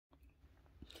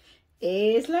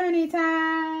It's learning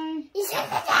time.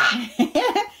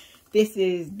 This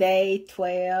is day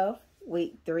 12,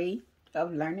 week 3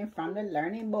 of learning from the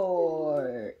learning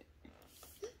board.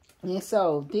 And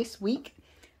so this week,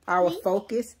 our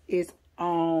focus is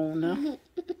on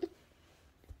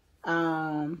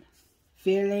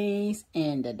feelings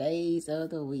and the days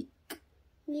of the week.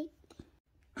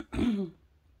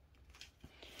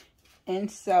 And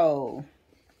so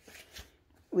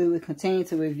we will continue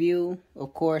to review,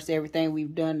 of course, everything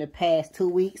we've done the past 2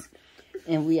 weeks.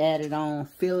 And we added on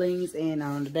feelings and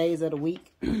on the days of the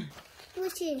week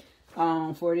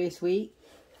for this week.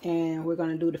 And we're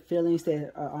going to do the feelings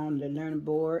that are on the learning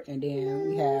board. And then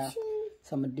we have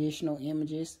some additional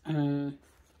images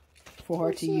for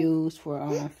her to use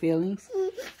for feelings.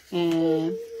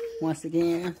 And once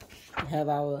again, we have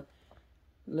our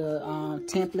little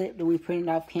template that we printed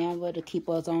off Canva to keep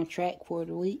us on track for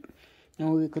the week. And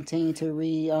we will continue to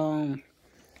read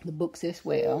the books as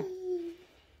well.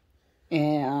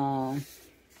 And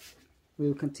we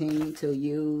will continue to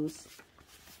use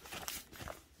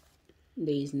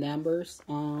these numbers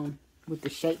with the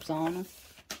shapes on them.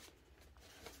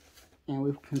 And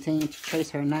we'll continue to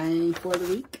trace her name for the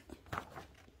week.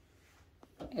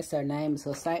 That's her name, is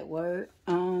her sight word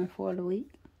for the week.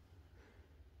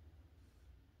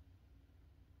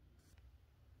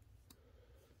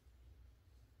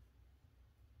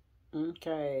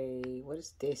 Okay, what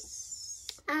is this?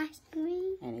 Ice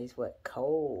cream. And it's what?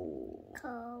 Cold.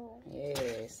 Cold.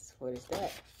 Yes. What is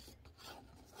that?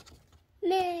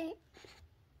 Mad.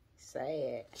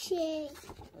 Sad. Shake.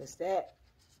 What's that?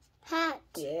 Hot.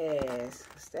 Yes.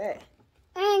 What's that?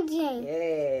 Engine.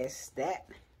 Yes. That.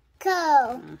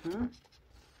 Cold.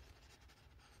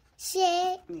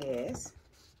 Shake. Yes.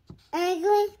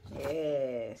 Angry.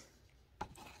 Yes.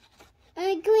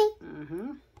 Angry.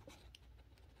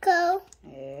 Cold.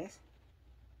 Yes.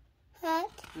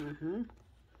 Hot.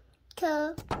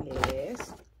 Cold.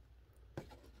 Yes.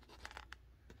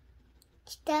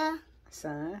 Star.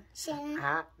 Sun. Sun.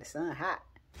 Hot. The sun hot.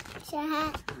 Sun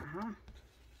hot.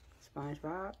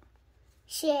 SpongeBob.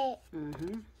 Shake.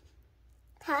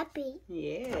 Happy.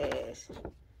 Yes.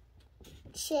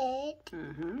 Shake.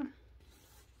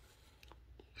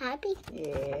 Happy.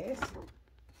 Yes.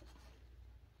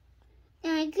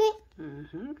 Angry.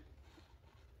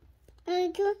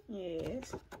 Angry.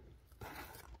 Yes.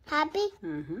 Happy.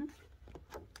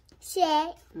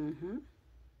 Shake.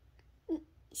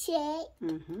 Shake.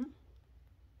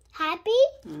 Happy.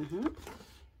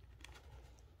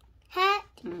 Hot.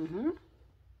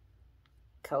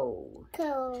 Cold.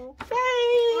 Cold.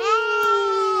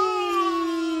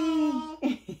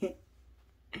 Yay!